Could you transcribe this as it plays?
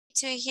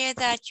to hear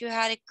that you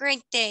had a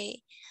great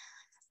day.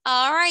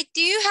 All right,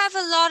 do you have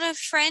a lot of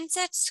friends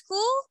at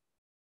school?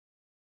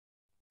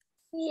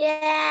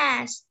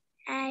 Yes,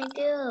 I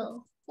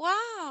do.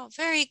 Wow,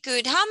 very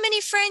good. How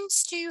many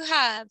friends do you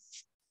have?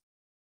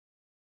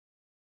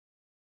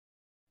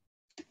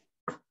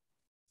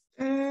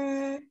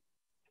 I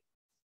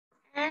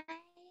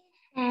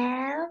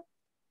have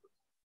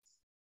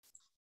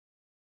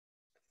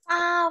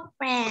 4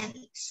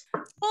 friends.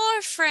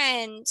 4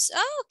 friends.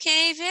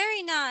 Okay,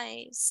 very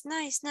nice.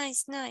 Nice,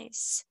 nice,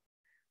 nice.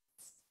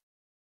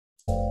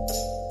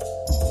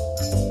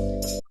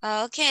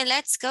 Okay,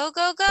 let's go,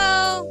 go,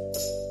 go.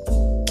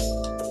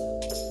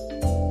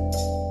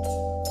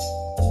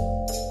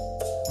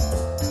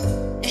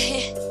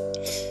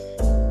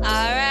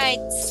 All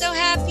right, so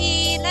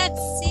happy. Let's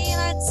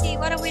see.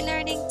 What are we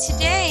learning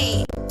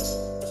today?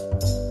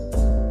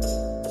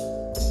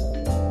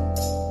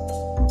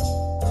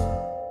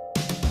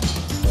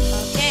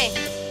 Okay,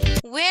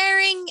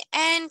 wearing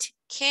and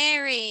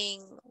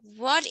caring.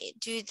 What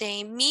do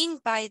they mean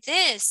by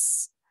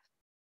this?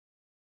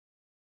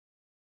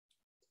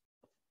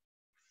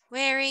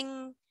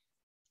 Wearing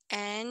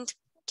and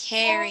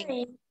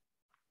caring.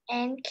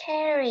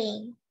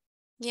 Caring.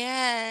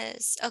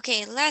 Yes.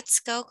 Okay, let's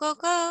go, go,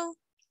 go.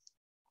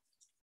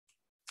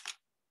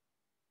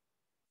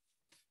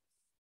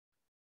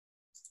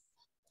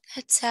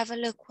 Let's have a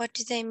look. What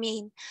do they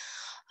mean?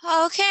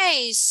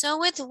 Okay, so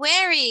with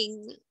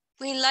wearing,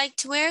 we like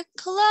to wear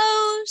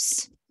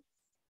clothes.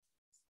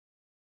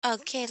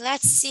 Okay,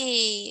 let's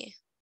see.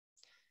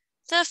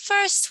 The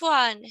first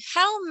one,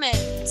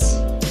 helmet.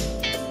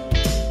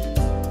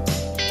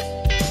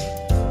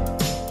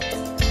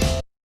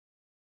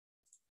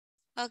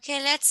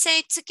 Okay, let's say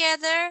it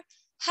together.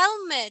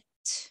 Helmet.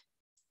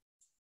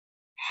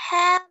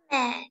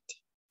 Helmet.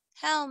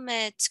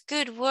 Helmet.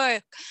 Good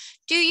work.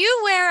 Do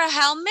you wear a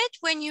helmet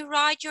when you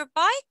ride your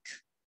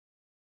bike?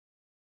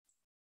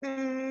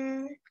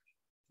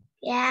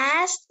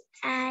 Yes,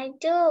 I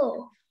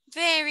do.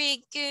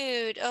 Very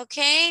good.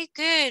 Okay,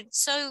 good.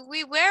 So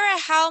we wear a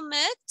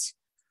helmet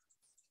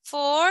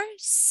for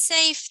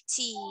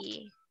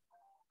safety.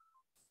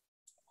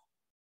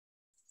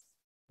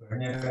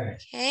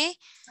 Okay,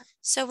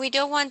 so we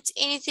don't want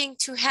anything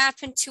to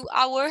happen to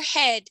our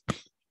head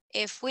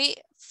if we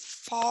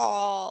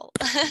fall.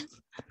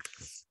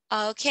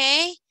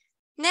 Okay,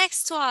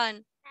 next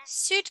one,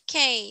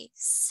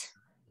 suitcase.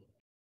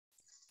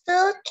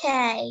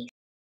 Suitcase.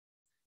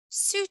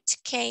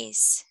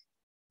 Suitcase.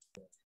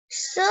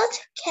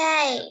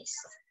 Suitcase.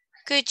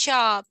 Good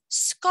job.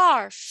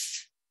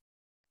 Scarf.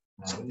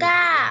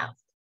 Scarf.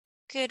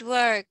 Good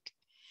work.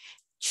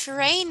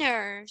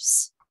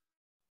 Trainers.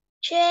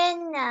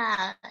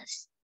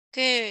 Trainers.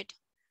 Good.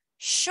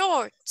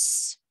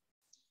 Shorts.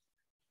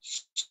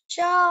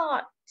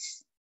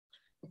 Shorts.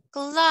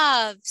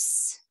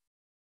 Gloves.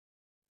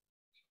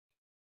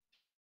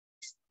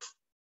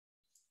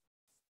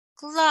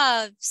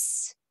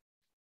 Gloves.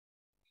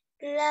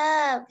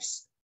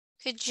 Gloves.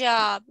 Good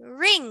job.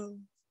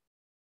 Ring.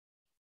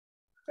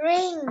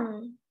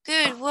 Ring.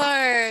 Good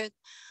work.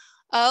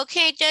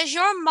 Okay, does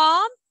your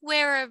mom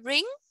wear a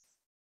ring?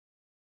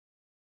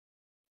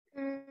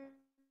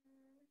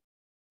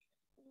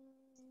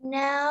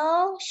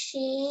 No,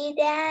 she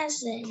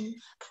doesn't.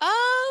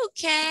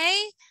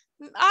 Okay.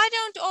 I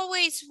don't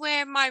always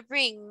wear my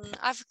ring.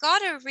 I've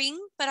got a ring,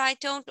 but I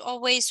don't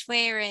always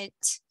wear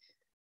it.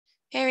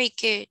 Very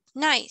good.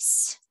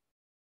 Nice.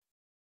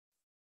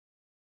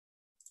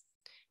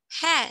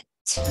 Hat.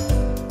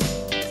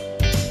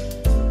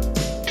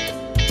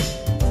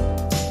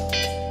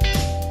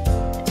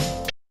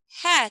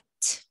 Hat.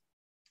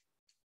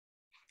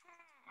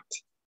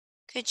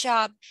 Good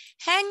job.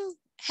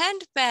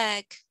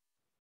 Handbag.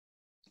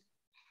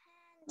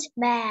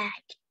 Handbag.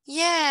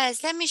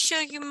 Yes, let me show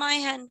you my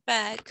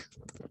handbag.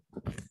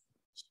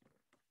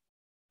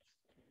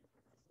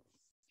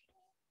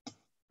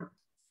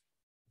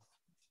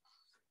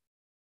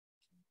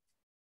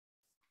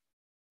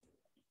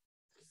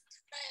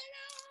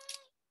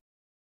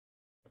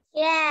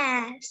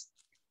 Yes.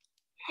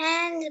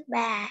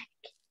 Handbag.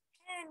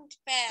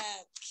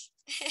 Handbag.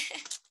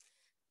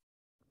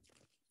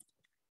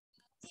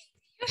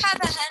 You have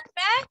a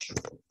handbag?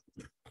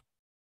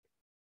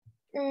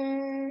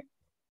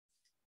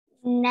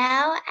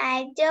 No,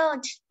 I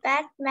don't,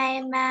 but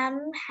my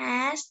mom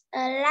has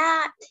a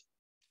lot.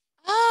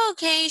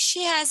 Okay,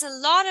 she has a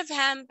lot of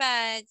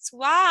handbags.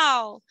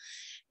 Wow,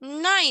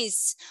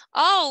 nice.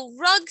 Oh,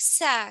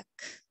 rucksack.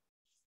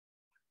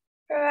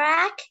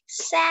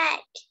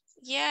 Rucksack.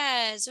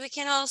 Yes, we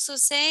can also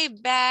say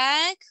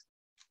bag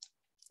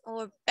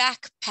or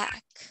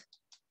backpack.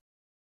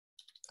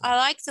 I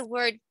like the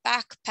word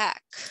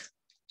backpack.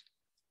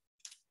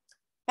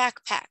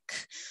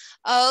 Backpack.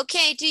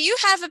 Okay, do you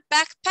have a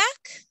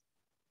backpack?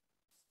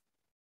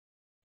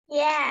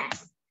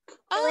 Yes.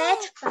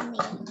 Wait for me.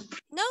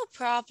 No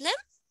problem.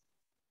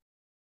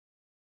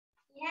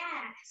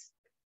 Yes.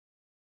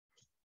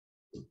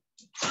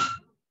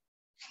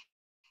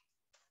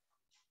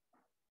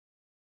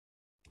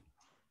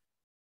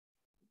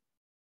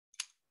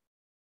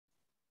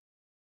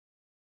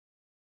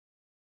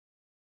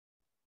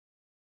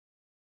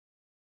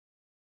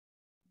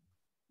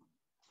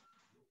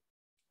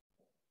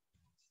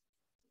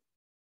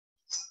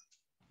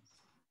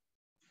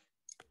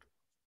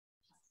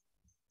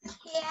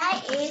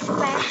 is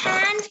my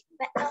hand.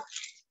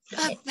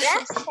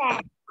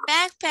 Backpack.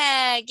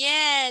 Backpack,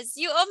 yes.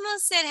 You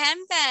almost said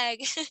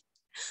handbag.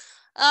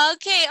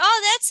 Okay.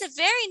 Oh, that's a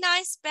very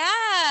nice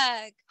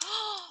bag.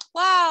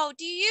 Wow.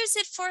 Do you use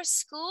it for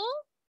school?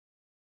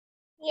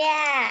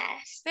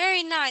 Yes.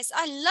 Very nice.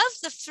 I love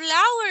the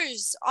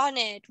flowers on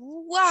it.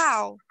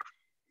 Wow.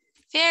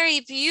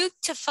 Very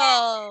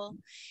beautiful.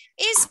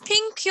 Is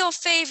pink your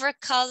favorite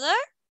color?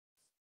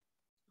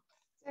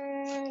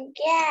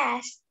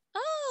 Yes.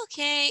 Oh,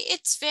 okay.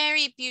 It's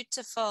very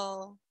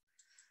beautiful.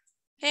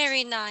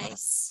 Very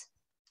nice.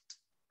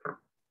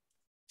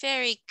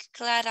 Very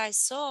glad I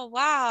saw.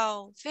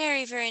 Wow.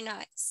 Very, very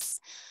nice.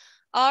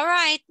 All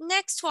right.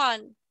 Next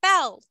one.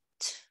 Belt.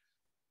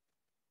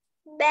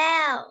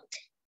 Belt.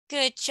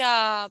 Good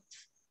job.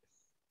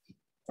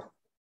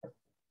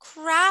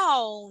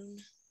 Crown.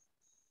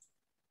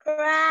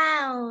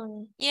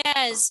 Crown.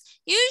 Yes.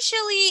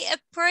 Usually a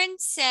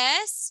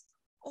princess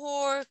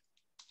or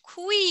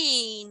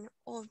queen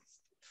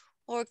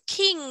or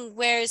king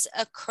wears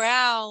a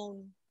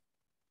crown.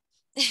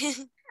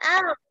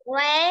 Oh,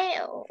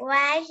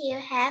 why you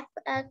have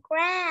a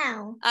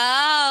crown?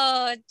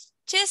 Oh,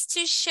 just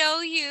to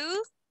show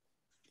you.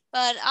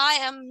 But I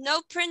am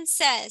no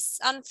princess,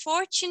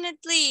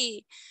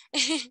 unfortunately.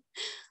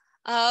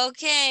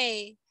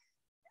 Okay,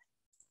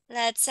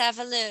 let's have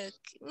a look.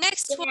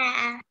 Next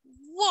one,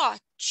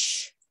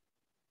 watch.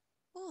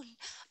 Oh,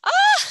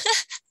 oh,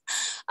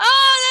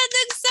 oh, that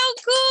looks so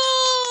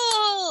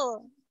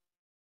cool.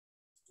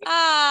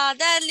 Ah,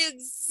 that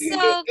looks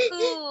so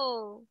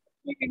cool.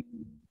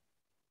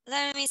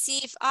 Let me see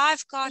if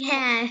I've got.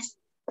 Yes.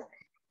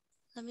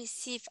 Let me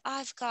see if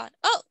I've got.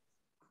 Oh.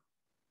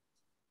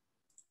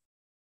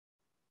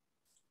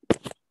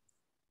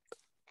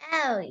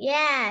 Oh,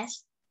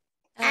 yes.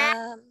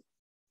 I've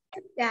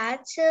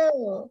got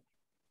two.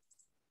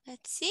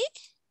 Let's see.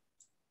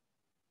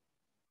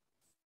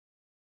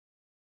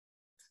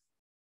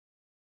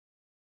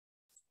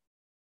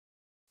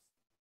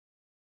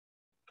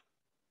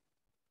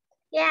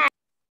 Yeah.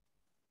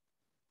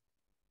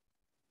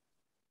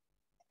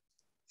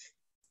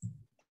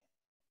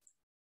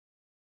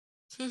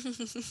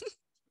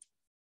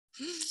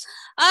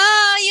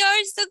 Ah,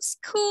 yours looks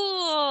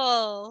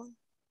cool.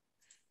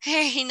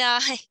 Very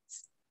nice.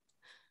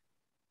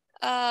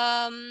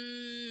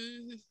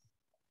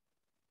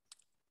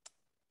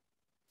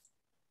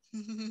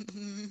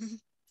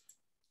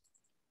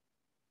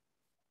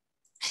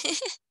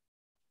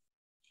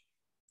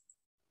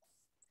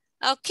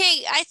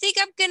 Okay, I think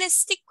I'm gonna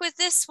stick with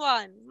this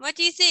one. What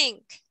do you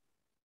think?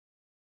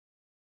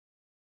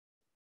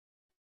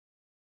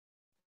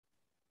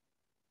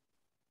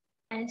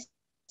 Yes.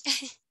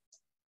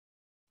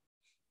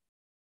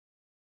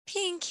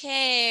 Pink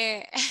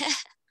hair.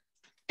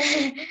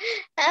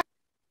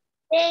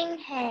 Pink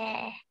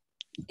hair.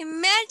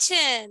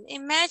 Imagine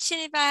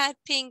if I had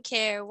pink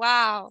hair.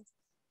 Wow.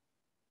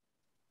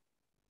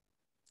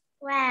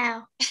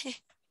 Wow.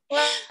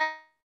 Wow.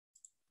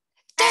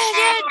 Dun,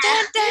 dun,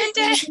 dun, dun,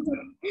 dun.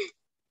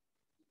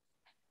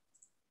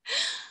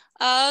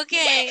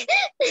 Okay.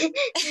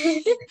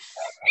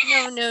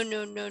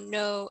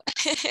 No.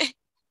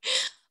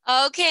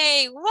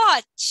 Okay,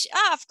 watch.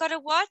 Ah, I've got a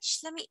watch.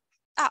 Let me.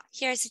 Ah,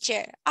 here's a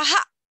chair.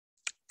 Aha.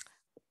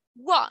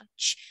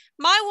 Watch.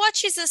 My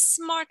watch is a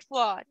smart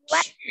watch.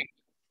 What?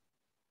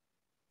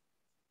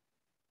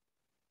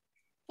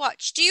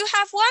 Watch. Do you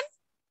have one?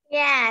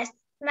 Yes,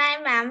 my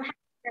mom.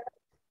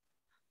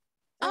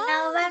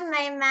 No, but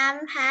my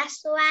mom has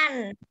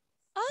one.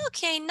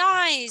 Okay,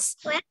 nice.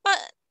 What?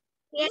 But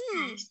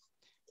Yes.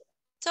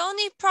 the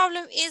only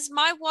problem is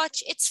my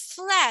watch, it's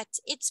flat.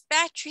 Its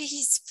battery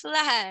is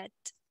flat.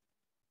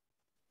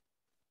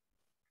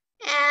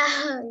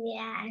 Oh,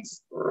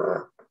 yes.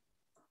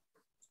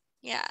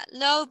 Yeah,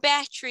 low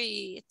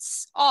battery.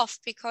 It's off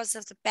because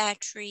of the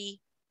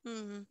battery.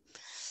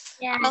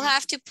 Yeah. I'll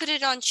have to put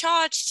it on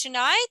charge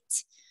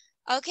tonight.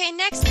 Okay,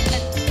 next one.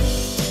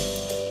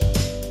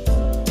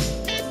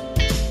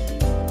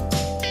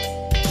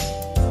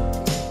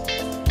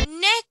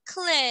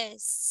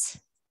 Necklace.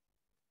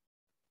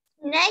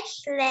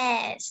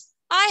 Necklace.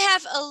 I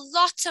have a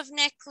lot of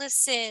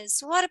necklaces.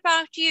 What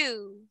about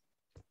you?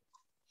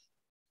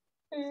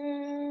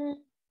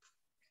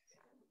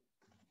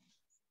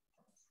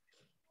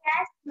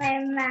 Yes, my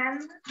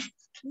mom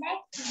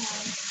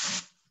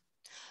necklace.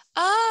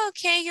 Oh,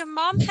 okay. Your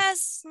mom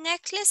has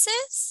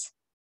necklaces?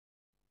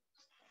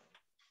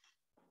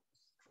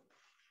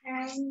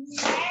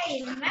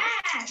 Very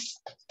much.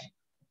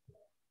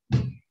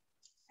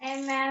 My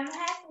mom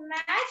has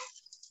much,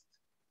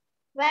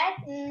 but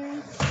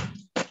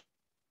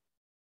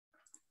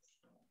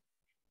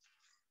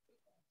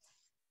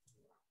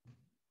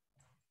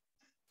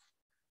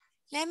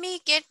Let me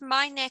get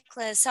my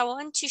necklace. I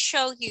want to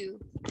show you.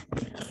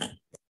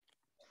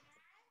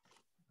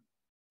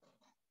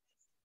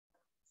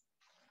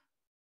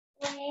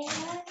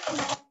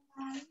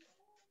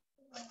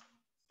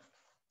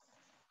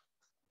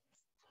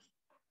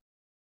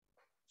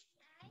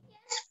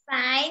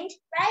 find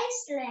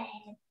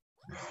bracelet.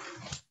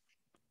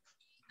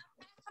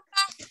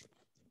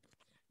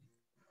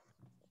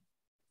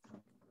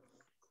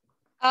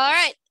 All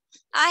right.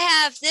 I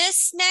have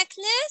this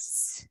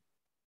necklace.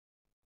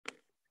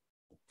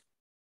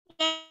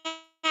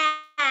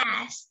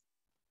 Yes.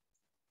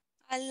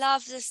 I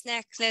love this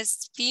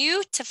necklace.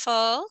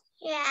 Beautiful.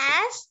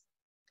 Yes.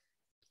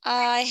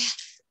 I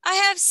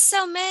have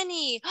so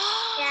many.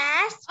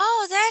 Yes.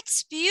 Oh,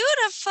 that's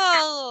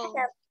beautiful.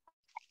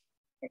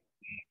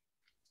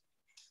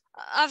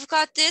 I've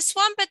got this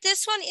one, but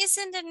this one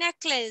isn't a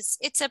necklace.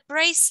 It's a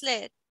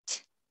bracelet.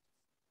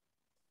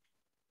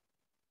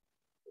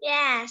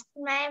 Yes,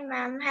 my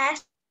mom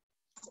has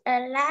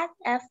a lot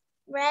of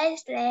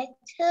bracelets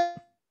too.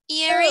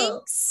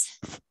 Earrings.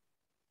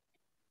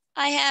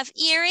 I have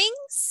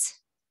earrings.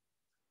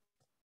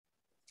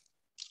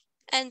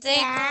 And they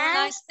go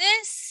like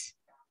this.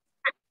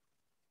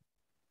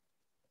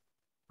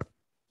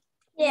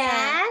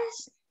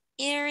 Yes.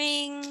 Yeah.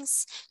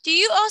 Earrings. Do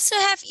you also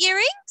have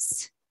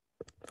earrings?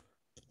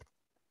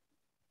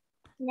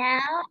 No,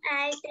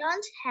 I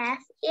don't have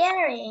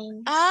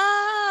earrings.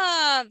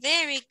 Ah,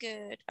 very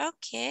good.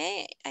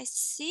 Okay, I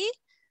see.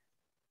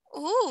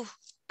 Oh,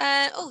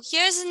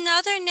 here's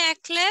another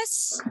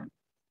necklace.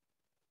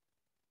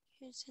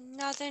 Here's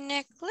another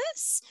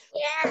necklace.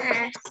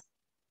 Yes.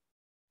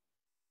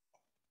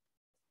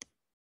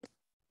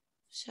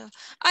 So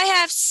I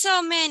have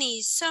so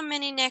many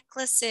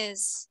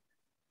necklaces.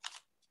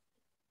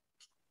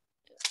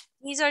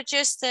 These are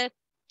just the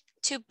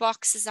 2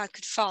 boxes I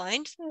could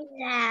find.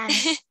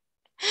 Yes.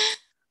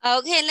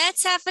 Okay,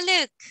 let's have a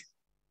look.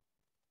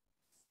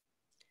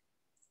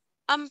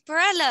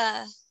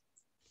 Umbrella.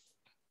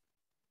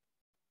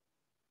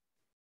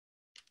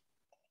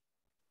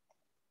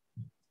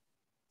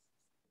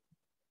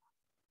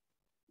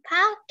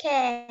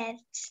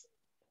 Pockets.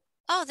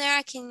 Oh, there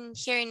I can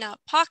hear it now.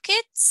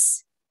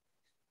 Pockets.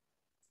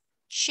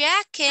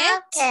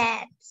 Jacket.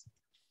 Pockets.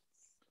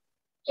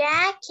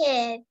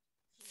 Jacket.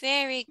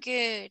 Very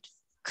good.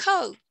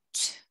 Coat.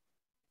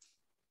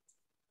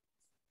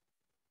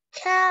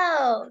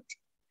 Coat.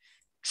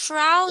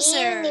 Trousers.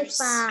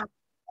 Uniform.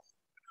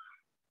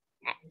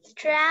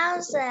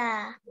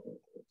 Trouser.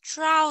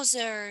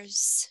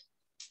 Trousers.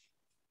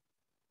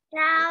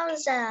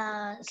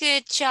 Trousers.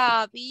 Good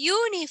job.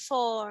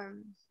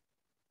 Uniform.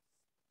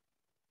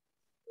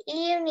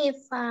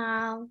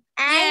 Uniform.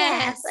 I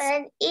have Yes.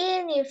 an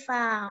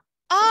uniform.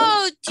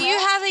 Oh, do you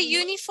have a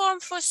uniform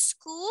for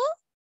school?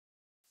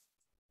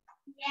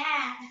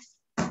 Yes.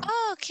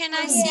 Oh, can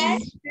I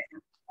Yes. see?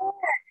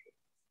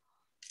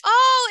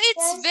 Oh,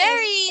 it's Yes,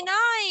 very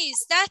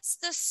nice. That's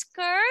the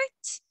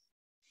skirt.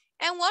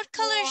 And what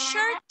color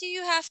shirt do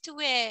you have to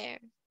wear?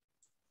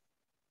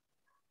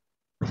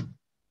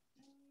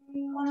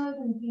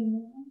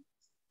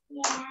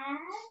 Yeah.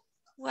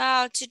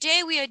 Wow,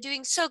 today we are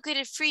doing so good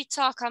at free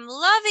talk. I'm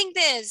loving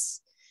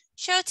this.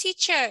 Show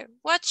teacher,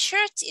 what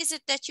shirt is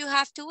it that you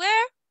have to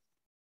wear?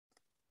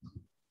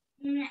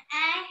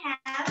 I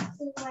have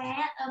to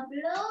wear a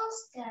blue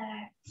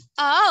skirt.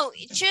 Oh,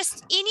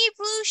 just any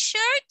blue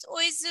shirt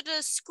or is it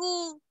a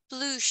school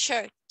blue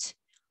shirt?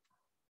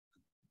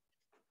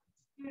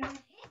 Blue.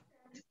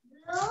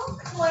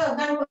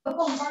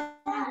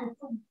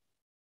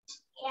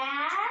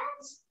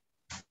 Yes.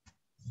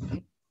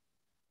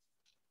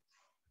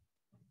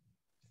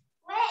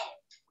 Wait.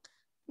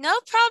 No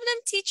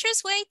problem,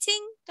 teacher's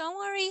waiting. Don't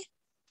worry.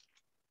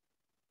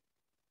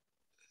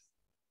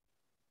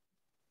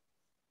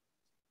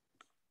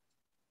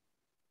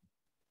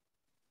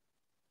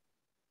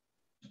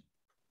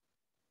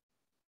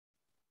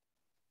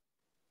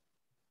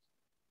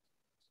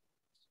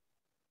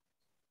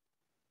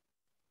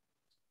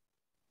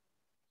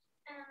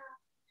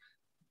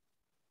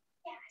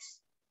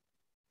 Yes.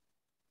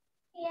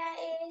 Here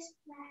is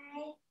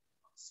my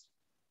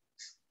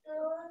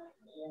school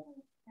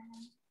uniform.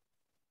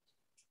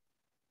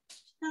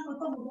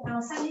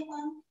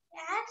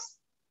 Yes.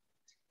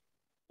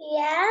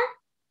 Yeah.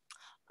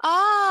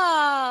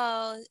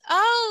 Oh,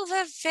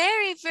 they're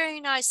very,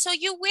 very nice. So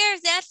you wear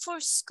that for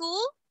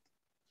school?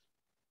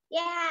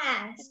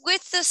 Yes.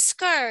 With the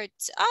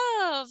skirt.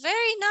 Oh,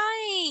 very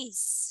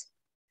nice.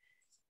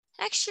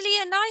 Actually,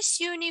 a nice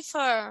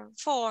uniform.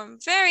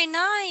 Very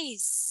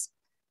nice.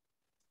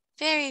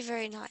 Very,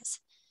 very nice.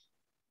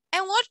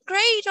 And what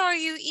grade are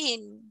you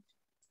in?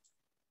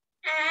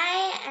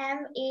 I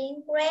am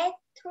in grade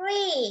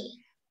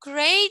 3.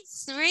 Grade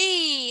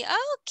 3.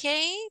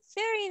 Okay,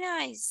 very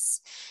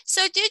nice.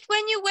 So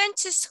when you went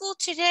to school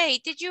today,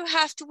 did you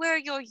have to wear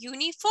your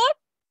uniform?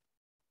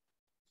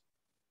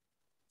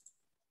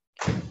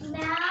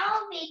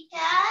 No,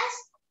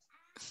 because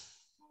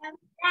I'm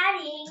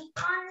studying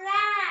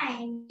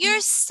online.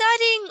 You're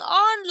studying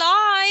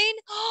online?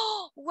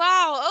 Oh,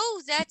 wow.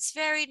 Oh, that's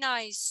very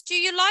nice. Do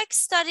you like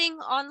studying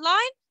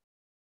online?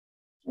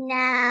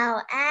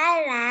 Now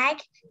I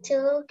like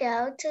to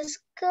go to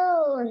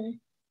school.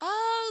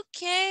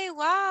 Okay,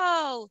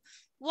 wow.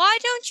 Why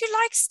don't you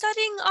like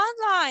studying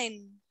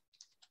online?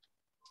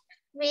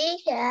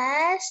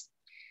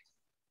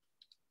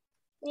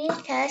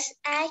 Because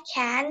I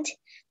can't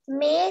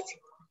meet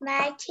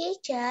my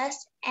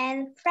teachers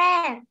and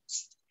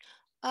friends.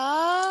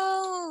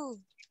 Oh,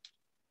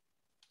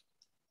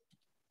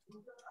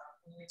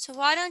 So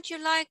why don't you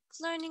like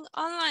learning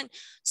online?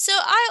 So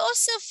I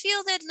also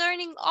feel that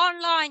learning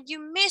online, you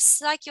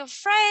miss like your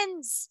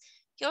friends,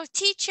 your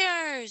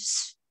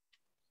teachers.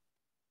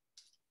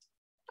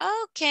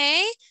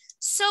 Okay,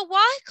 so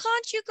why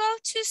can't you go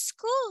to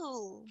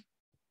school?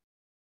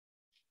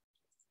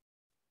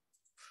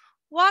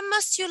 Why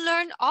must you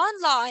learn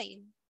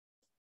online?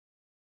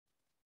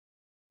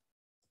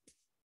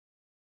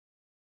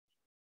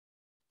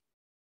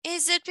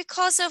 Is it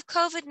because of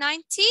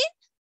COVID-19?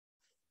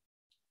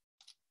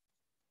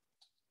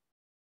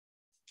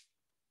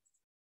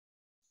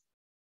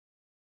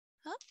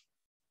 Huh?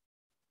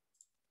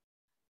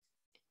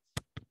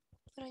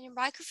 Put on your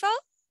microphone.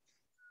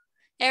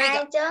 There we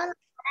go.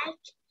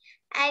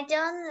 I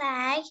don't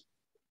like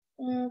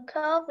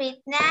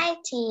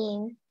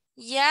COVID-19.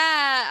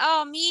 Yeah,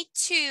 oh, me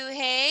too,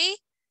 hey?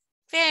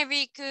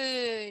 Very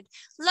good.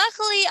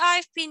 Luckily,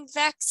 I've been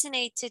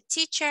vaccinated.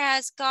 Teacher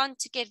has gone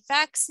to get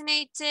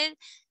vaccinated,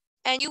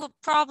 and you will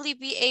probably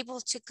be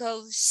able to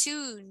go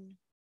soon,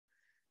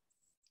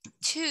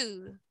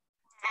 too.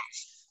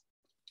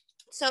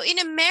 So in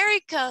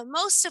America,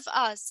 most of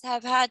us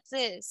have had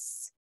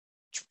this.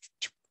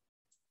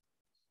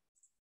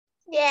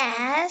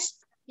 Yes.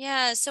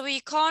 Yeah, so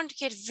you can't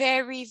get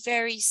very,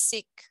 very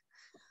sick.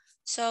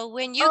 So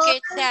when you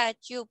get that,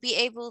 you'll be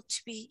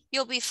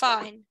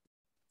fine.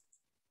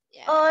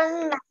 Yeah.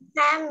 All my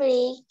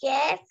family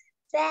gets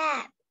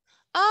that.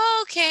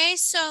 Okay,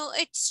 so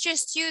it's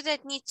just you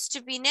that needs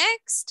to be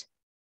next?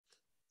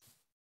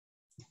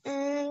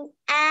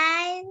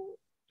 I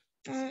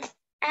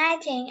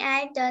think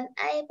I don't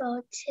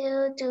able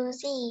to do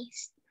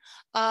this.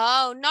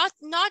 Oh,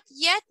 not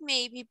yet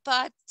maybe,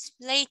 but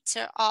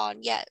later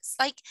on, yes.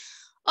 Like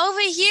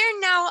over here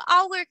now,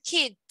 our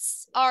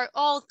kids are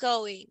all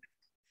going.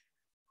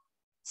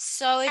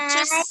 So it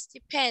just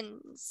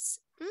depends.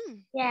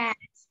 Yes,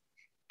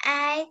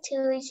 I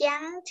too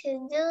young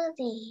to do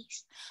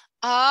this.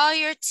 Oh,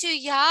 you're too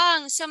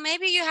young. So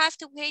maybe you have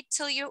to wait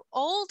till you're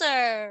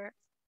older.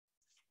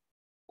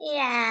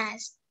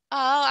 Yes.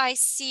 Oh, I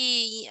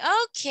see.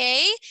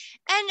 Okay.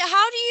 And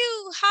how do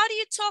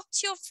you talk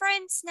to your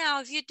friends now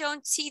if you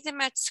don't see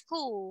them at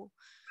school?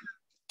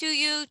 Do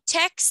you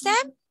text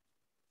them?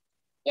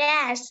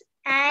 Yes,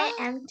 I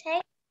am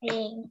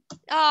texting.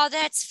 Oh,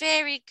 that's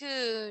very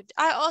good.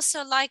 I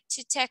also like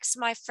to text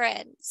my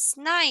friends.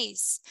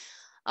 Nice.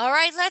 All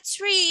right, let's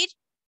read.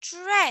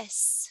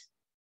 Dress.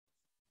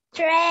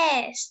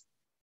 Dress.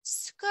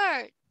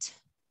 Skirt.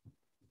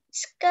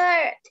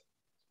 Skirt.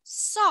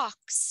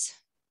 Socks.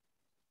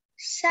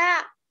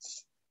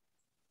 Socks.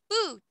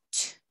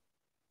 Boot.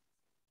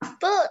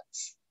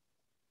 Boots.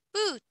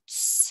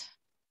 Boots.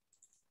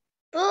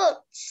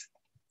 Boots.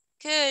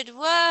 Good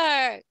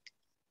work.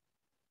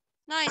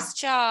 Nice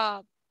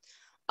job.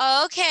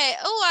 Okay.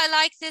 Oh, I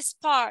like this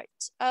part.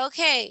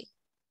 Okay.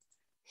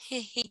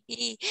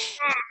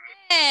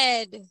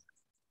 Head.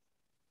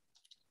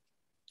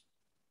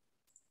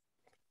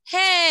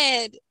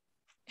 Head.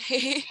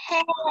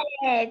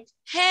 Head.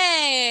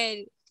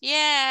 Head.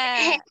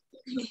 Yeah.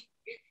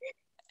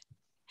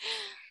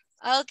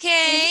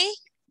 Okay.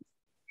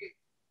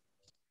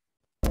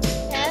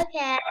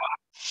 Okay.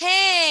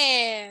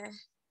 Hair.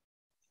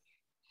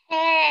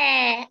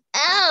 Hair.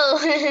 Oh.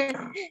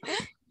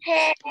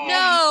 Hair.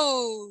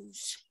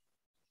 Nose.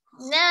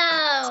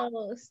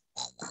 Nose.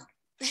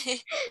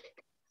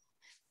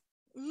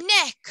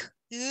 Neck.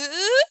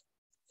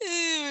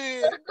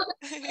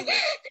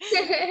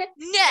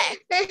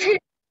 Neck.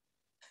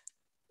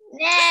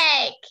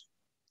 Neck.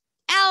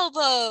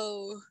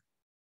 Elbow.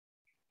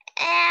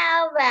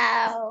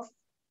 Elbow.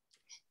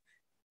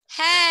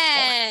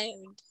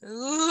 Hand.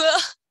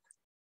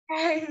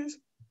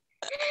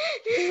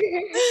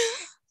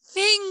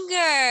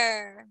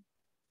 Finger.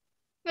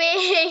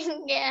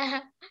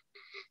 Finger.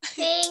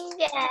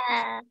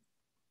 Finger.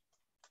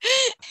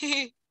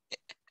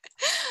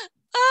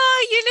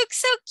 Oh, you look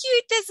so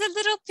cute as a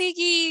little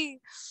piggy.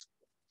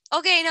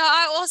 Okay, now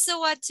I also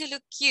want to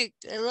look cute.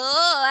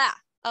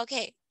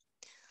 Okay,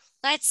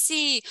 let's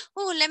see.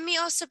 Oh, let me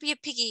also be a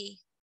piggy.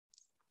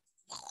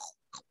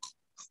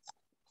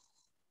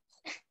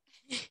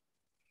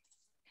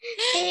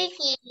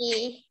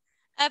 Piggy.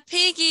 A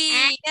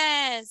piggy,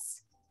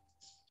 yes.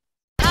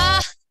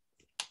 Ah,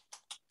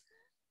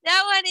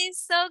 that one is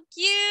so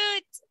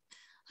cute.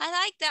 I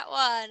like that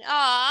one.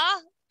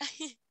 Aw.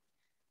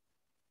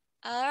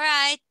 All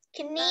right.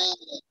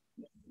 Knee.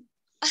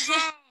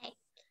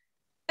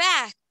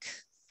 Back.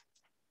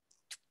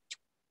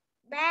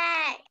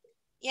 Back.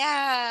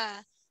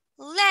 Yeah.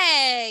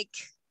 Leg.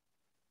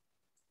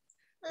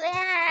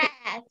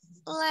 Leg.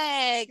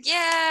 Leg.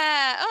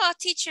 Yeah. Oh,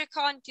 teacher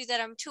can't do that.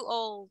 I'm too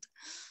old.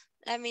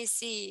 Let me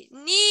see.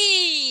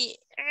 Knee.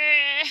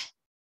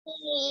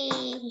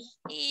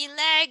 Knee,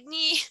 leg,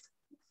 knee.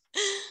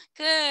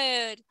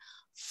 Good.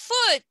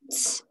 Foot.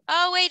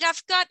 Oh wait,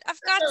 I've got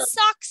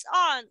socks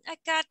on. I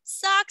got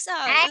socks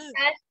on. I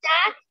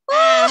got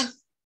socks.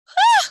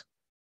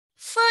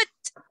 Foot.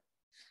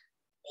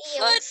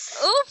 Foot.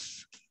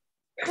 Oof.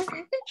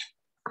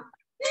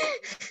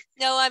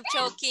 No, I'm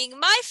joking.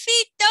 My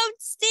feet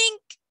don't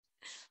stink.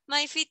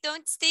 My feet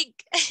don't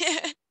stink.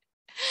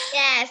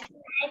 Yes,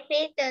 my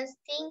feet are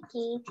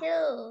stinky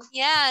too.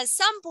 Yeah,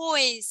 some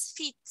boys'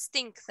 feet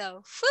stink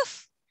though. Whew.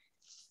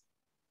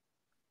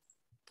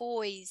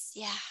 Boys,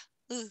 yeah.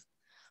 Ugh.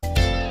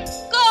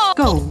 Gold.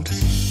 Gold.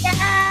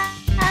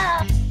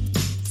 Yeah.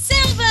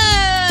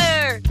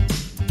 Silver.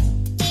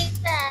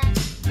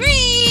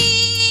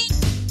 Green.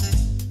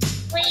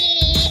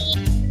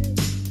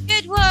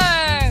 Good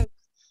work.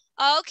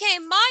 Okay,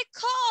 my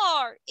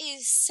car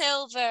is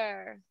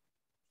silver.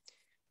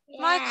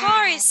 My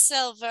car is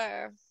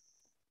silver.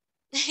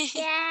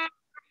 Yeah.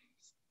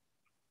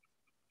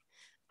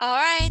 All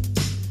right.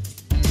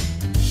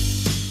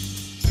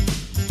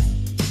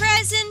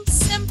 Present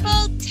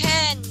simple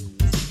tense.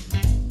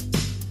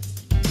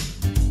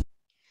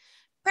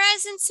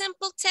 Present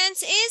simple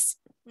tense is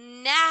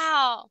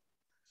now.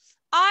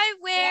 I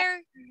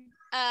wear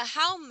a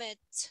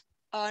helmet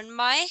on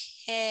my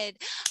head.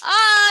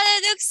 Ah,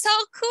 that looks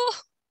so cool.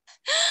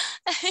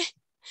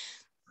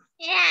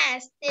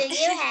 Yes. Do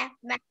you have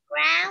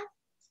background?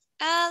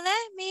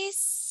 Let me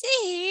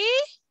see.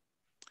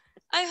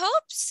 I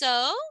hope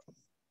so.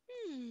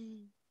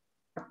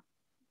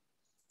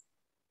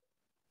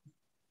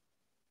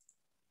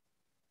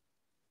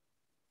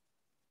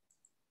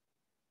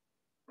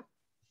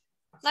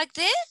 Like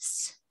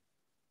this?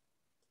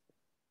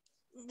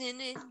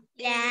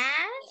 Yeah.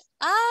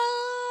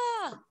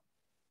 Ah.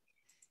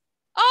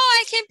 Oh,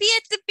 I can be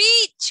at the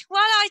beach while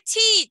I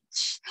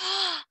teach.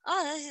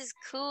 Oh, this is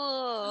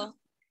cool.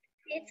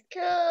 It's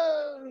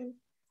cool.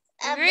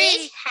 A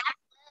Really?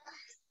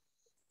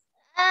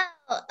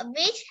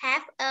 beach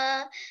have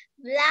a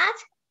lot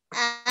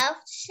of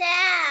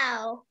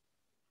shell.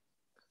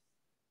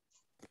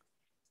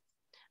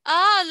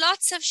 Ah,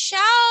 lots of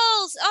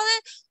shells.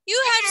 Oh,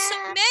 you have so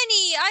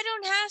many. I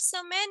don't have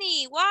so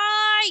many.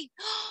 Why?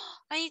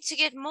 I need to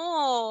get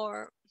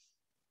more.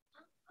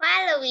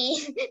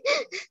 Halloween.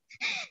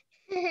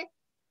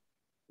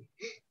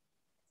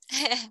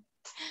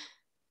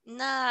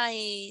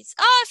 Nice.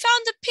 Oh, I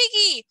found the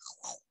piggy.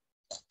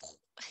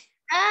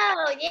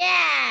 Oh,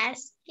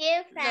 yes.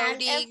 You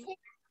found a Loading, piggy.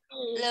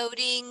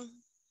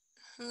 loading,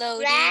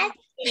 loading.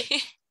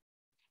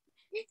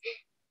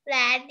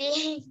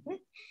 Ready.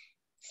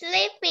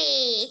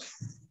 Sleepy.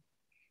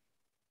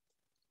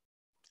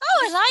 Oh,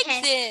 I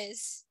like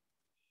this.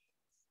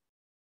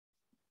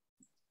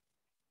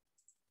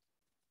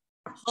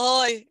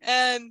 I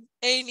am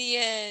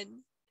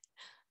alien.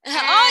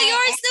 Oh,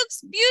 yours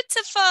looks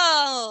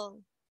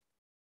beautiful.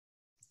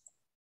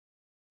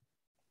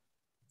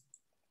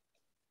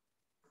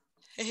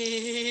 I'm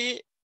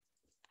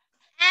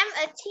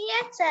a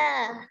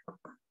theater.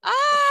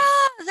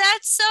 Ah,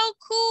 that's so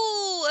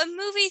cool. A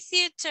movie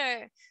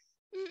theater.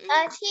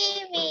 A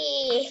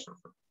TV.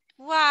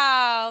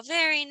 Wow,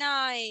 very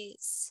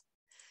nice.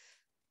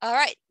 All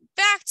right,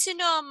 back to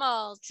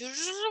normal.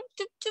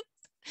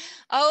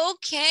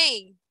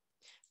 Okay.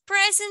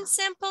 Present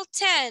simple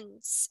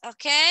tense,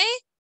 okay?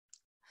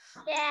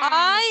 Yeah.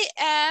 I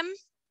am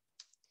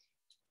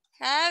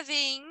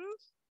having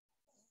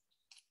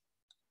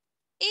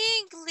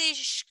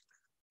English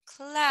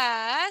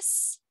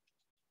class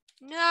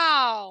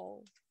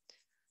now.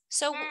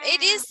 So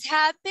it is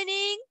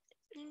happening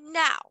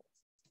now.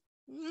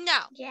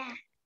 Now. Yeah.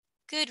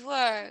 Good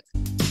work.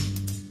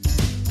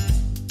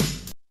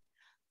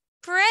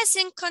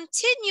 Present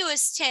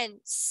continuous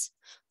tense.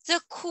 The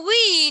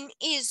queen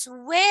is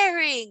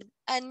wearing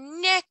a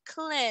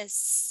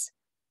necklace.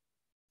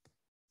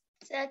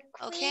 The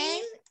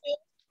queen is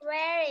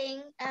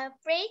wearing a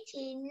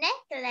pretty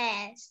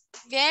necklace.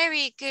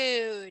 Very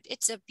good.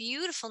 It's a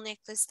beautiful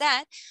necklace.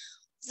 That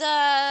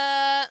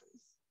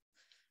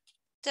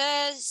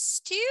the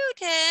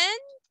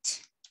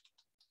student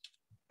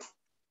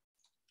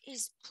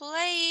is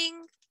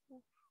playing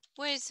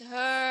with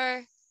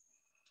her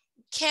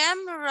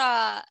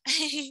camera.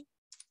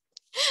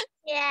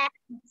 Yeah.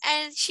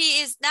 And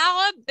she is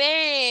now a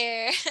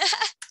bear.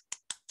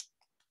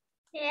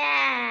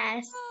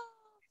 Yes. Oh,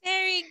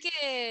 very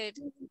good.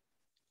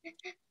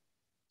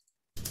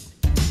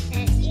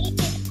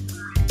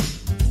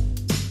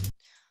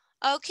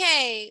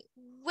 Okay,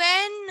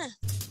 when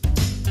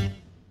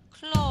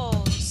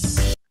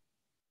clothes.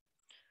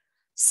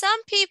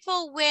 Some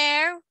people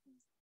wear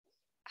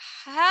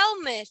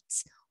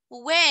helmets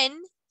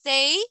when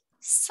they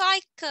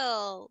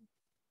cycle.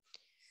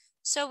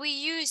 So we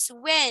use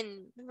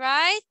when,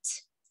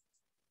 right?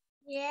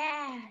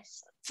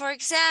 Yes. For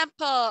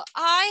example,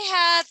 I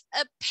have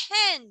a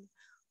pen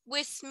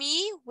with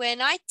me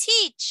when I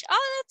teach.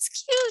 Oh, that's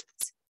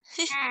cute.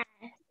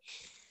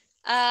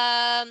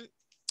 I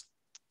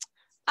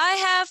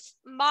have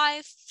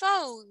my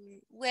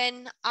phone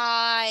when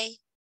I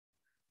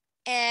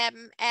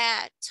am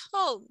at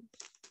home.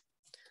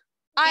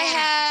 I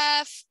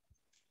have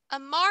a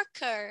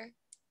marker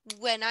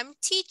when I'm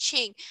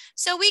teaching.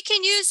 So we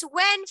can use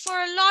when for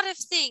a lot of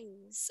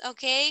things,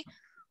 okay?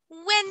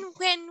 When.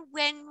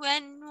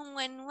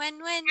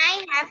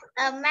 I have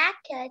a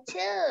marker too.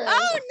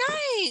 Oh,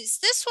 nice.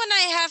 This one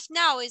I have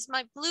now is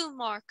my blue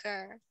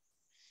marker.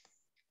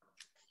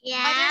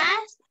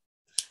 Yes.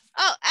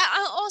 Oh,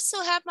 I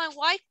also have my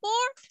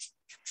whiteboard.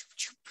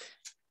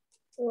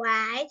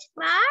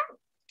 Whiteboard?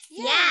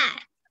 Yeah.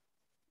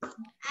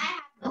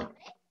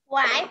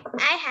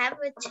 I have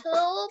a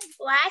two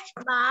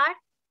whiteboard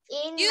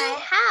in my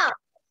house.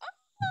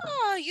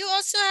 Oh, you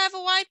also have a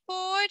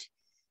whiteboard?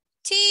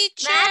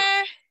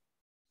 Teacher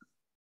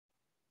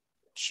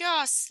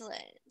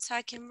Jocelyn. So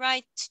I can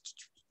write.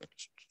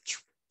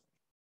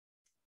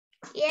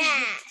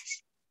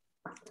 Yes.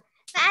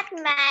 But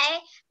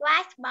my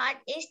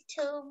whiteboard is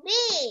too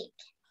big.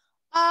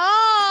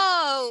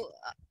 Oh,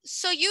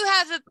 so you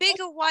have a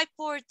bigger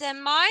whiteboard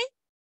than mine?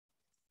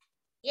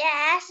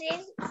 Yes,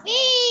 it's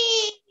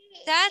big.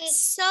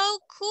 That's so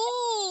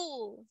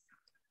cool.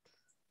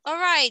 All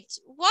right,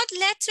 what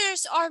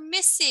letters are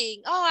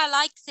missing? Oh, I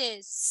like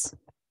this.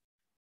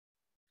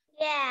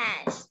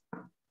 Yes.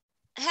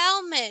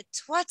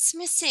 Helmet, what's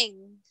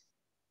missing?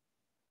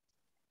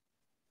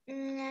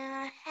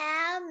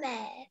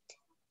 Helmet.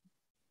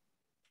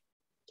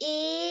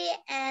 E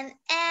and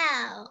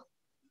L.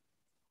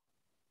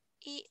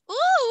 E.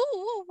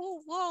 Ooh,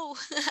 whoa, whoa.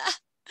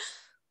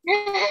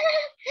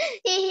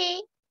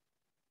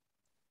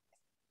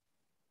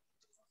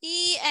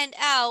 E and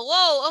L.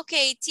 Whoa,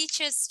 okay,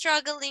 teacher's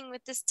struggling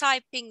with this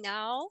typing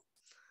now.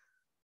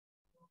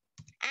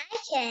 I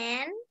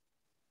can.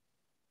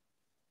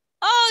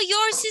 Oh,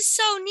 yours is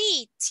so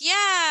neat.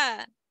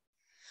 Yeah.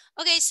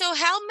 Okay, so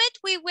helmet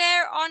we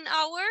wear on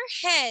our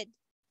head.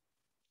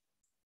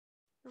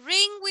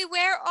 Ring we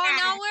wear on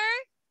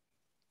our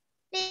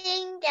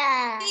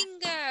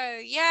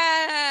finger.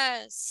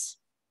 Yes.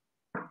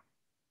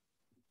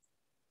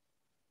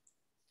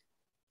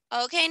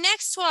 Okay,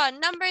 next one,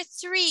 number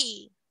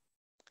 3.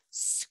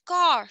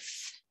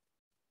 Scarf.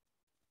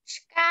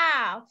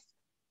 Scarf.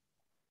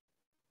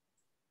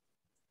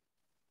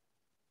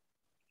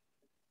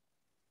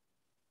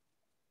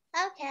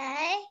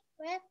 Okay,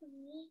 with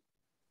me.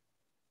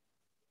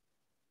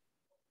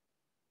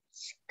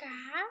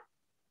 Scarf.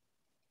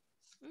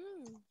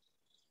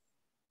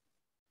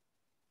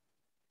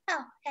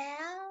 Oh,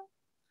 L.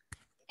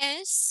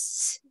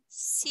 S-C-A-R-F.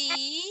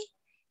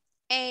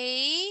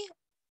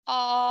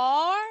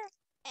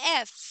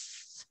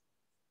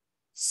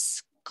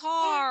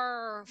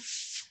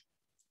 Scarf.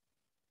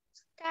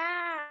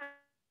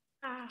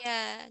 Scarf.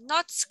 Yeah,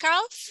 not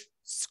scarf,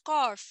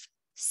 scarf.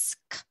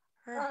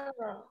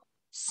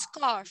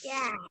 Scarf.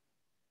 Yeah.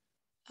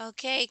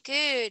 Okay,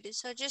 good.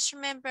 So just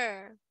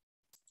remember.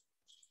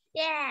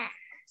 Yeah.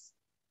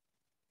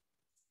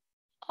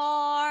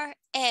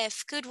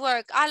 R-F. Good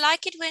work. I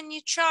like it when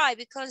you try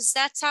because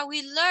that's how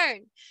we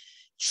learn.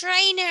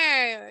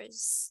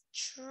 Trainers.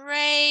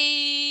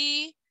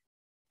 Trainers.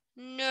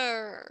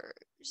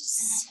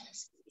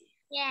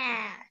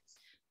 Yeah.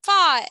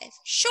 5.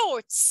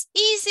 Shorts.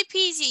 Easy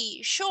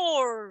peasy.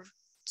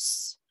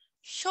 Shorts.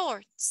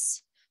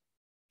 Shorts.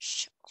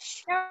 Shorts.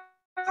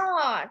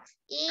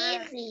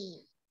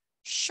 Easy.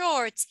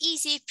 Shorts.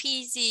 Easy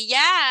peasy.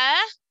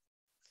 Yeah.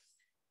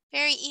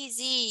 Very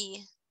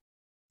easy.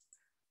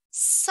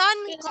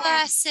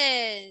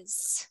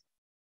 Sunglasses.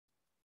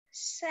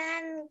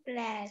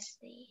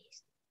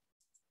 Sunglasses.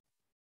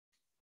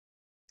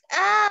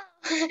 Oh.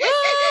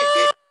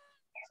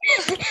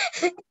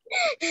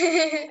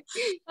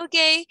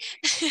 Okay.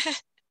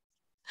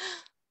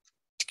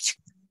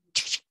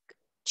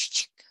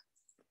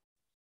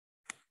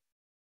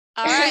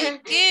 All right,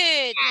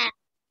 good.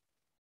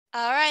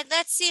 All right,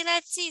 let's see.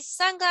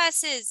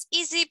 Sunglasses,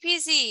 easy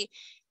peasy.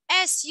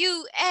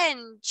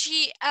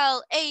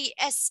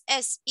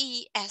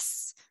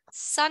 S-U-N-G-L-A-S-S-E-S.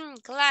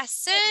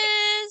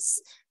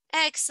 Sunglasses.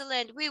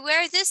 Excellent. We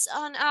wear this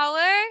on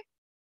our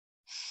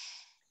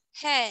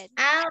head.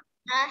 Our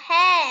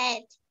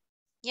head.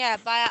 Yeah,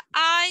 by our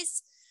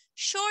eyes.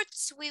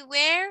 Shorts we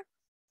wear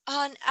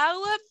on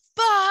our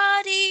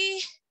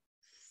body.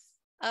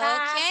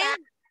 Okay.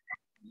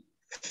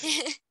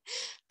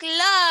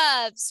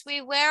 Gloves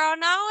we wear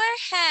on our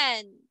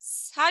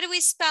hands. How do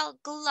we spell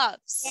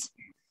gloves?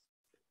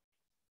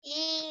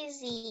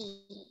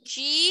 Easy.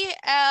 G-L-U-V.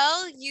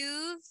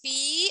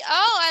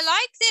 Oh, I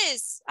like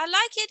this. I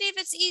like it if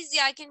it's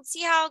easy. I can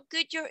see how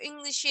good your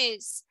English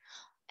is.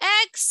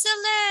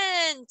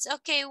 Excellent.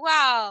 Okay,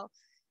 wow.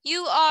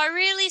 You are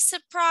really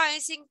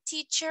surprising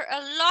teacher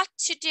a lot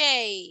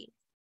today.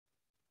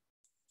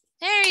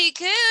 Very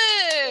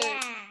good.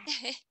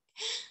 Yeah.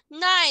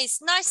 Nice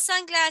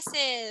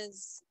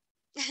sunglasses.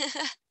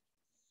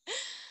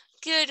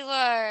 Good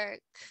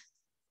work.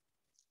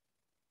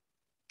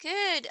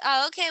 Good.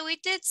 Oh, okay, we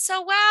did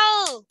so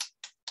well.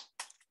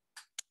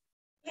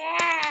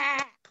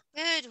 Yeah.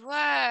 Good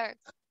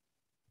work.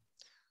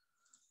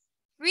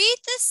 Read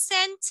the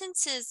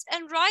sentences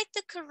and write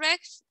the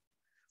correct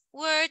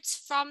words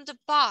from the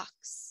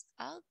box.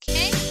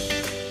 Okay.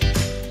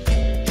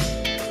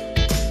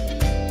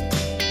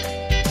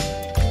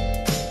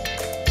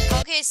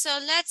 Okay, so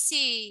let's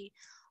see.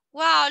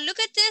 Wow, look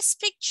at this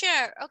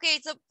picture. Okay,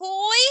 the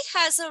boy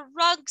has a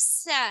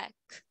rucksack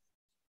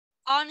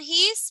on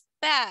his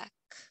back.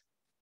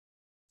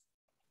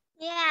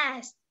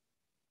 Yes.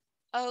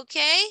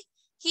 Okay,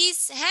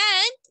 his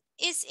hand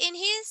is in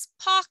his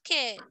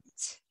pocket.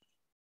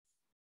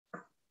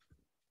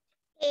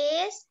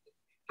 His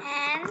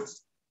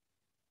hands.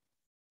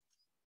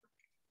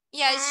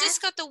 Yeah, it's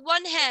just got the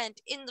one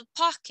hand in the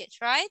pocket,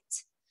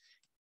 right?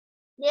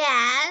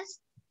 Yes.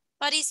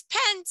 But his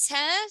pants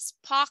has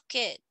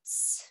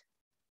pockets.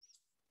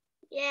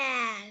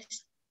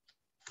 Yes.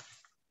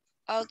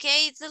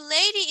 Okay, the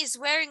lady is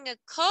wearing a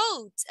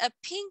coat, a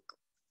pink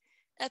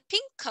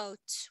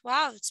coat.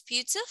 Wow, it's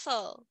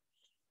beautiful.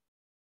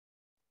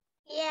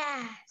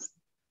 Yes.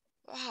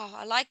 Wow,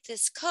 I like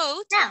this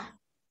coat. No.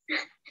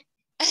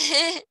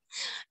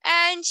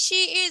 And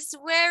she is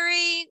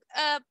wearing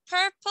a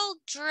purple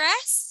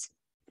dress,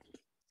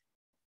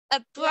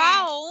 a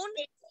brown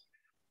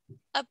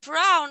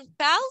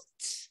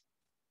belt.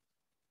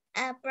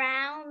 A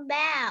brown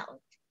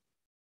belt.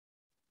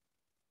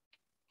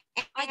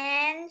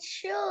 And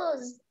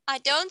shoes. I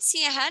don't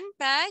see a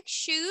handbag.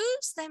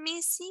 Shoes, let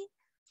me see.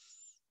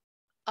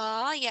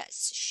 Ah,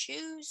 yes,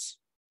 shoes.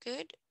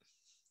 Good.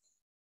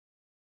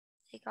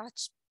 They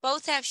got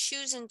both have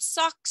shoes and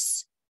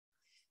socks.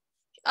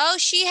 Oh,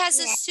 she has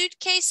a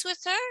suitcase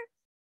with her.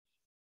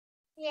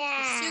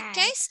 Yeah. A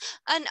suitcase,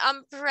 an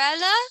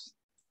umbrella.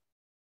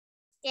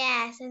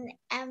 Yes, an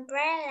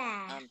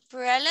umbrella.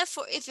 Umbrella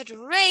for if it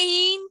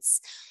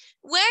rains.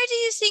 Where do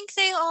you think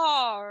they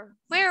are?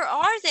 Where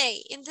are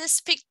they in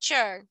this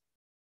picture?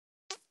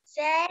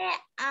 They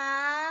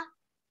are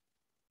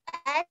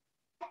at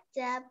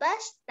the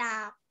bus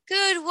stop.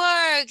 Good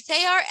work.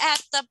 They are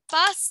at the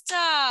bus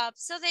stop.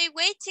 So they're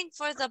waiting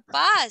for the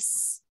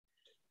bus.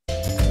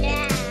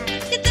 Yeah.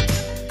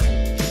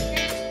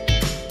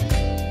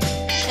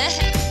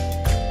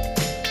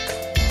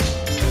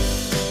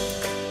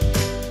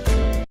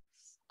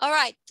 All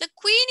right. The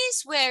queen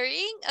is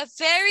wearing a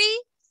very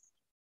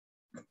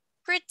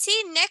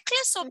pretty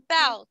necklace or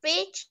belt?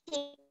 Pretty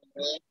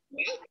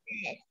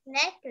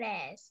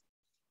necklace.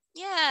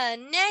 Yeah,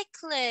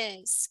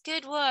 necklace.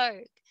 Good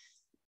work.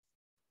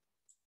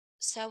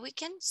 So we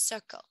can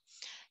circle.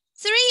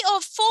 3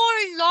 or 4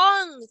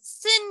 long,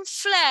 thin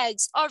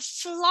flags are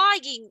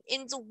flying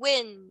in the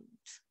wind.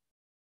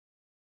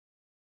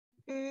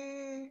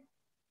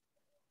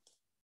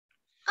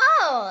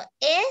 Oh,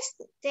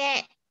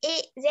 there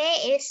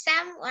is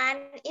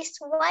someone is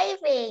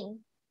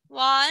waving.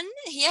 1,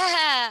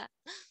 yeah.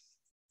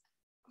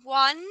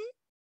 1,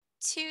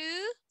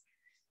 2,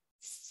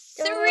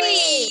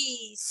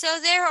 3. So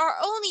there are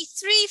only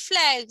 3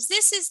 flags.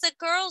 This is the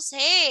girl's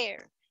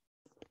hair.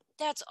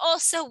 That's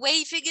also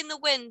waving in the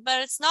wind,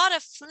 but it's not a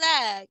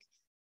flag.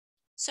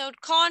 So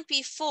it can't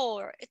be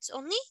 4. It's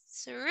only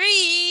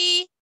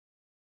 3.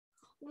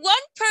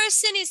 One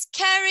person is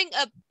carrying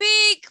a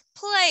big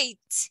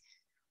plate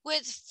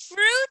with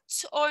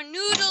fruit or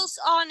noodles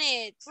on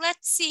it.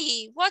 Let's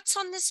see. What's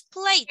on this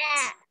plate?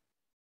 Yeah.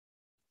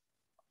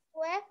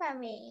 Wait for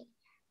me.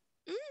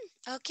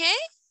 Okay.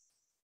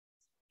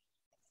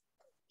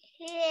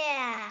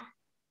 Yeah.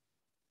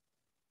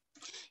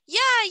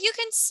 Yeah, you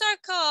can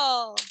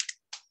circle.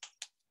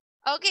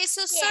 Okay,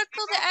 so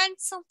circle the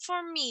answer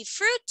for me.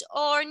 Fruit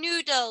or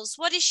noodles?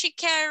 What is she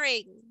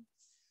carrying?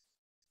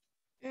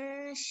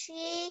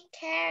 She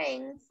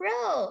carrying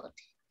fruit.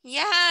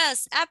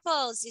 Yes,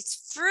 apples.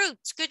 It's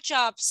fruit. Good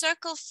job.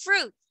 Circle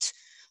fruit.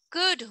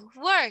 Good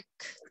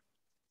work.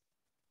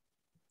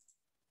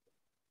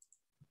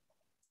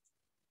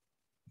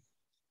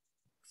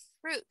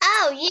 Fruit.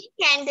 Oh, you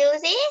can do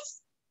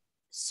this?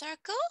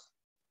 Circle?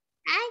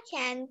 I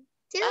can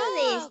do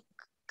this.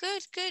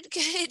 Good, good,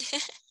 good.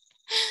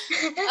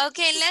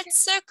 Okay, let's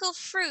circle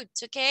fruit,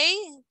 okay?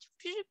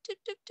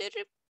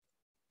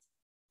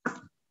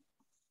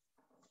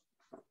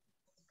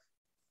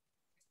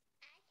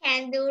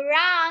 Can do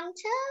wrong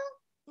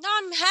too. No,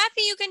 I'm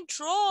happy you can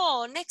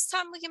draw. Next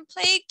time we can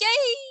play a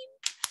game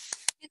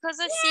because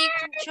I see you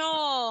can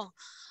draw.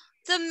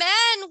 The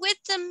man with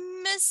the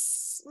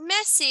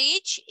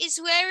message is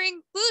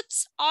wearing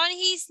boots on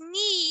his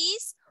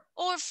knees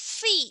or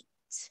feet.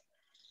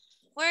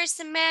 Where's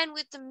the man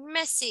with the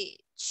message?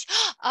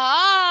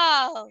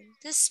 Oh,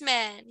 this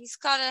man, he's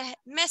got a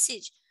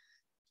message.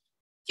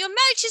 Your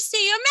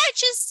Majesty,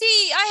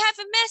 I have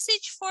a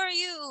message for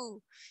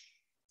you.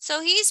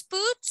 So his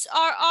boots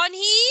are on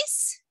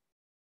his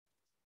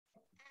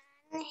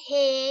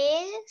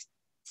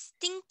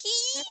stinky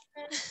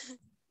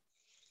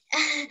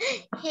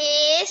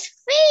his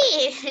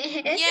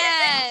feet.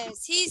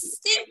 yes, his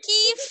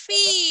stinky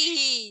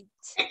feet.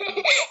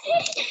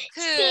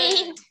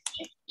 Good.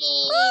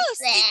 Oh,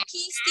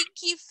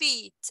 stinky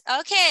feet.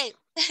 Okay.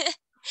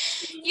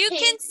 You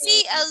can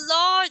see a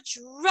large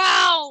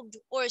round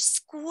or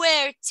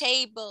square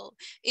table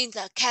in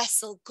the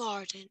castle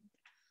garden.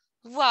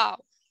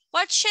 Wow.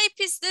 What shape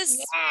is this?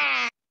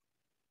 Yeah.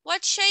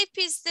 What shape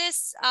is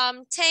this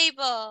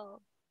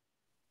table?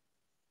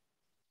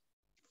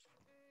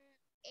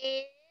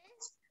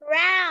 It's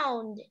round.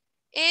 round.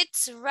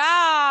 It's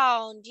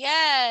round.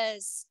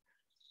 Yes.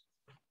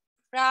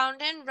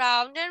 Round and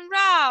round and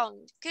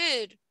round.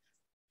 Good.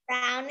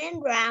 Round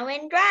and round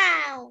and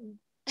round.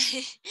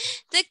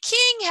 The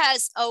king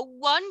has a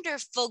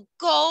wonderful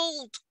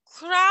gold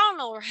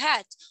crown or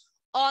hat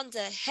on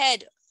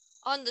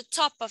the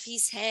top of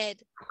his head.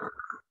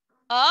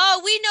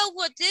 Oh, we know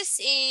what this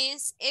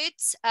is.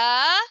 It's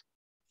a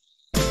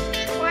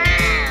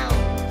crown.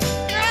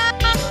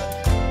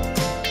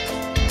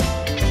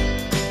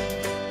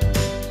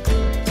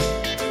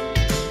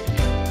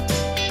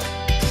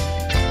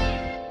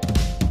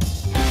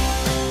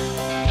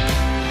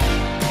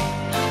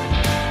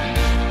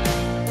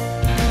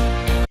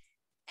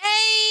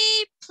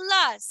 A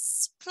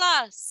plus,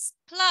 plus,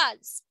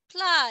 plus,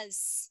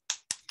 plus.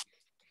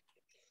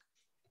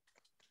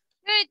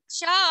 Good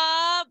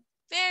job.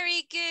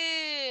 Very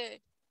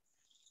good.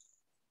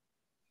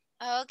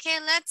 Okay,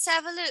 let's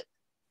have a look.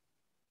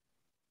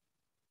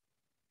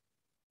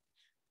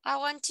 I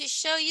want to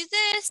show you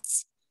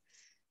this.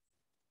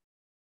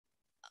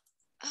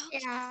 Okay.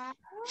 Yeah.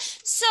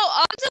 So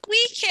on the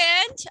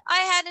weekend, I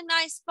had a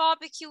nice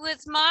barbecue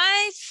with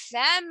my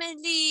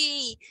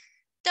family.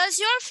 Does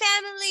your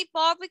family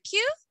barbecue?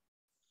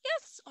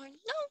 Yes or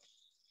no?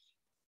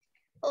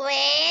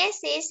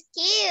 Where's this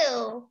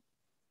you?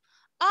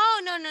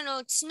 Oh, no.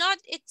 It's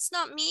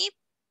not me,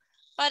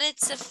 but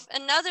it's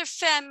another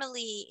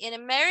family in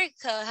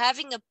America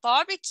having a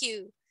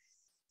barbecue.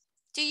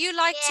 Do you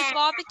like to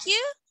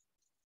barbecue?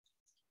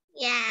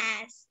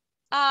 Yes.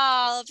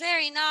 Oh,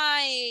 very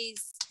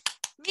nice.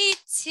 Me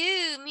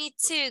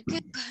too.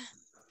 Good.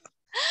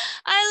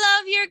 I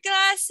love your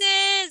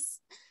glasses.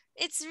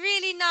 It's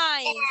really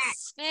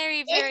nice.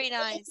 Very, very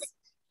nice.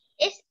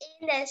 It's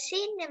in the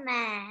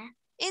cinema.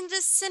 In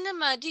the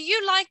cinema. Do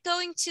you like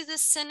going to the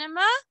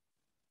cinema?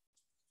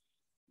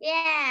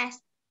 Yes,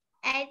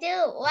 I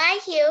do. Why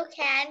you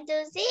can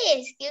do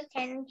this? You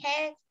can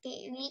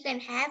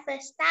have a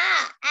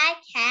star.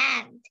 I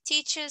can't.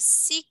 Teacher's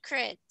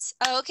secret.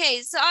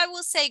 Okay, so I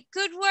will say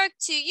good work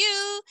to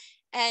you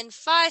and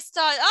 5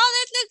 stars. Oh,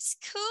 that looks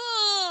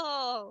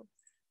cool.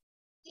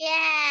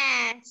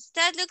 Yes.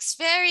 That looks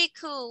very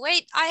cool.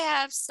 Wait, I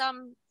have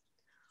some.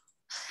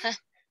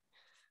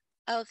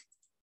 Okay.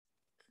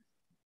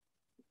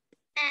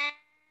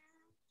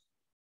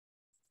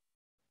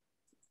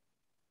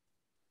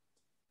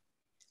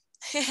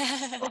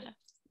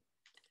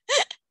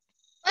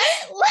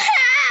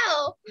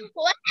 Wow!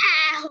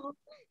 Wow!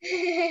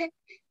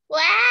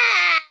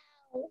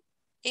 Wow!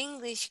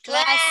 English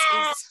class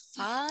is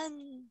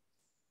fun.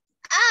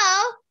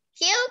 Oh,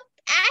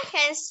 I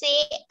can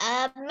see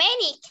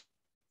many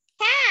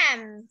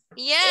cam.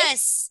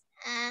 Yes.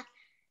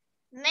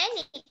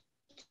 Many.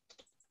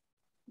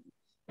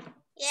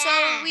 Yeah.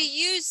 So we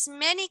use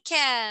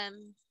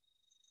Manicam.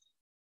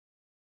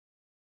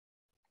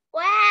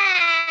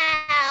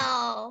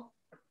 Wow.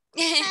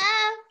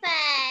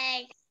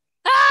 Perfect.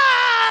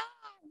 Ah!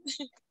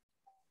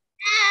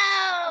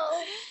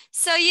 Oh.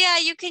 So yeah,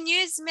 you can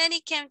use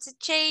Manicam to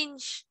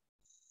change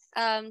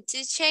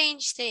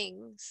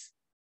things.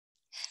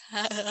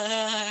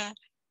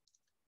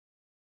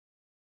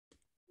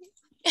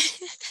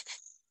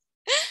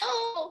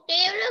 Oh,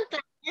 you look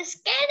like a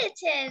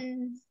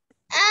skeleton.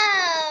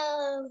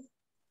 Oh.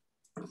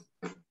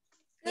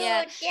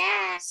 Yeah. Good,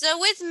 yeah. So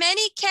with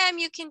Manicam,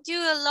 you can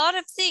do a lot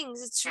of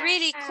things. It's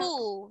really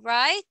cool,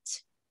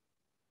 right?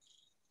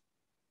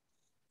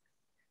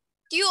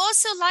 Do you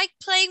also like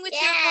playing with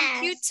your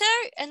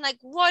computer and like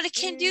what it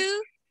can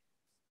do?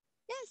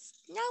 Yes,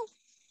 no.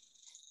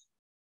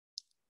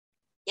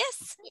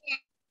 Yes. Yeah.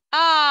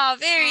 Ah,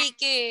 very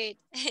good.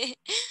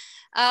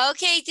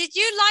 Okay, did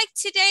you like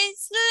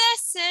today's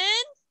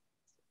lesson?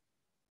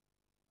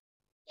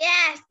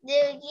 Yes,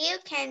 you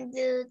can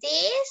do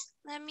this?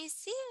 Let me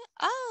see.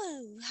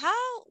 Oh,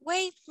 how?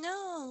 Wait,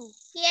 no.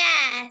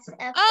 Yes.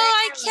 Oh,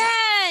 I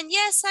can.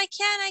 Yes, I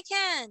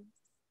can.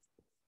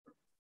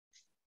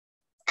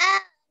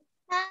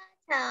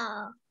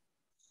 Turtle.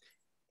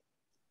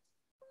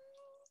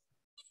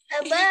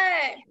 A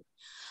bird.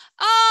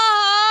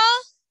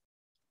 Oh.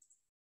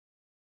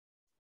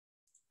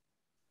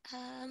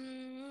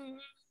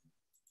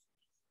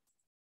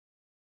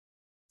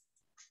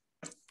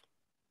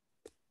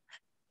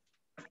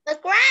 The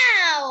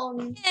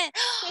ground. Yeah.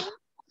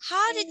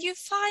 How did you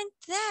find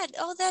that?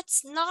 Oh,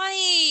 that's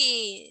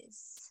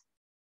nice.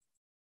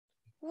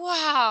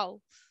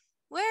 Wow.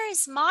 Where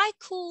is my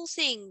cool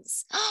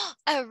things?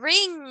 A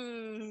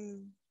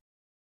ring.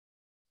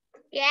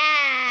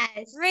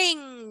 Yes.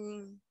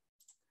 Ring.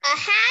 A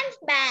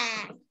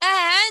handbag. A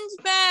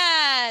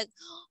handbag.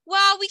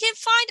 Wow, we can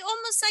find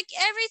almost like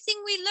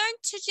everything we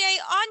learned today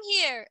on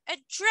here. A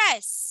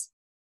dress.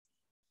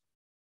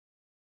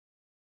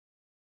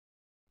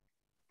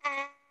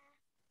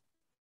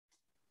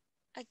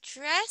 A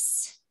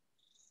dress.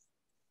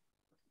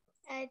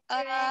 A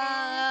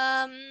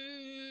dress.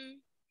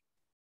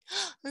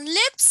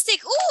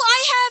 Lipstick.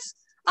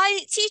 Oh,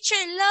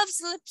 teacher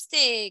loves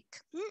lipstick.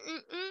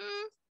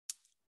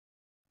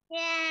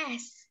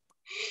 Yes.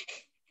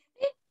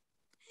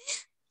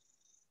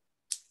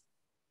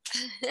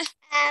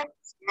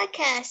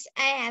 Circus.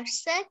 I have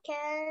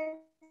circus.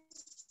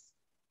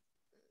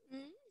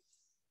 Mm.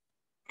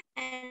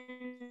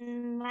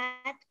 And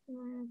what?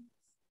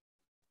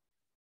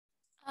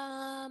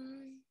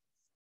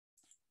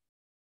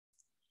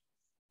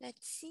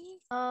 Let's see.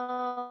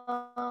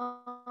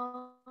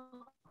 Oh.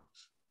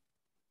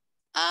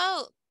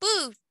 Oh,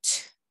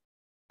 boot.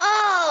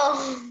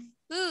 Oh.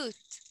 Boot.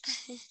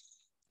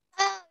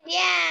 Oh,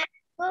 yeah.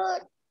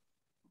 Good.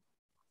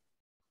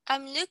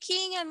 I'm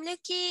looking.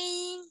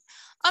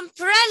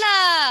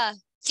 Umbrella.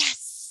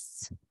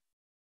 Yes.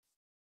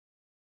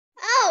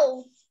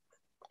 Oh.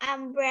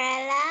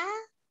 Umbrella.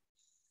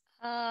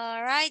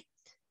 All right.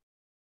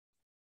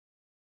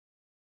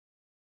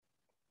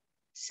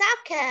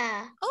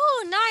 Soccer.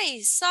 Oh,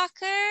 nice.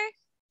 Soccer.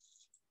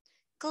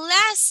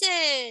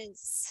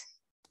 Glasses.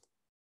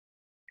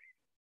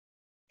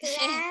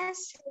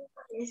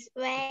 Glasses.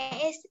 Where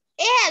is?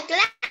 Yeah,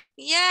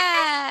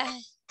 Yeah.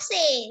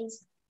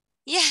 glasses.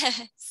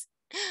 Yes.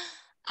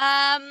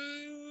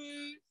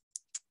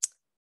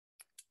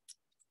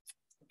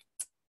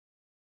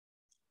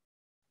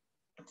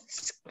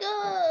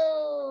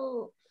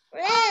 School.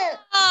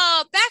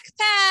 Oh,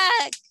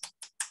 backpack.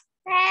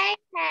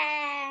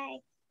 Backpack.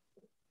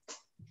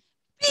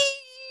 Bee.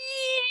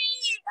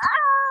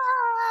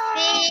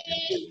 Ah.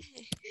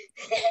 Bee.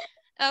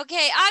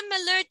 Okay, I'm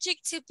allergic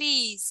to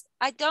bees.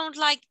 I don't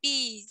like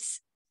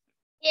bees.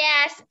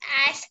 Yes,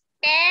 I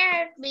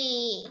scared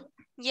me.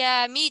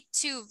 Yeah, me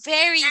too.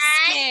 Very I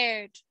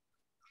scared.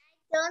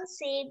 don't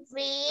see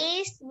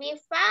bees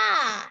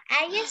before.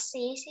 I just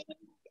see it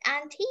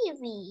on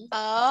TV.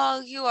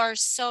 Oh, you are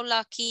so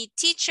lucky.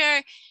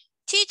 Teacher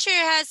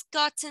has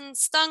gotten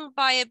stung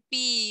by a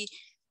bee,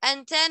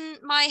 and then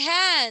my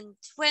hand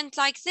went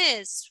like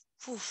this.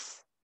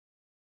 Oof.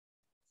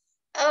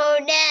 Oh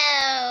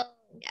no.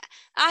 Yeah,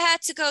 I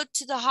had to go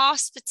to the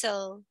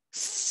hospital.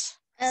 So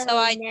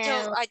Oh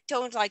no. I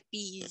don't like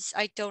bees.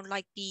 I don't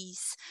like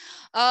bees.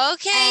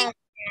 Okay.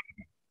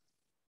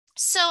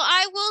 So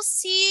I will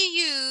see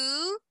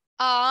you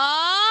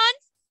on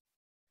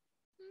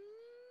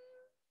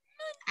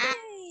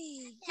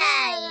Monday.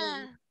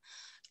 Yeah.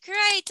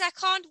 Great. I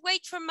can't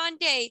wait for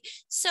Monday.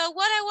 So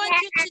what I want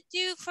you to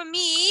do for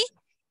me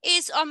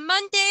is on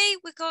Monday,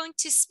 we're going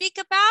to speak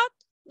about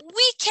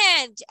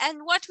weekend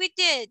and what we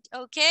did.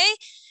 Okay.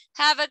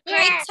 Have a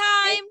great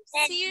time.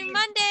 See you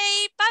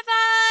Monday.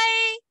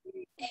 Bye-bye.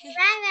 Bye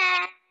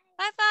bye.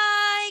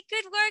 Bye-bye.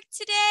 Good work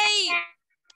today.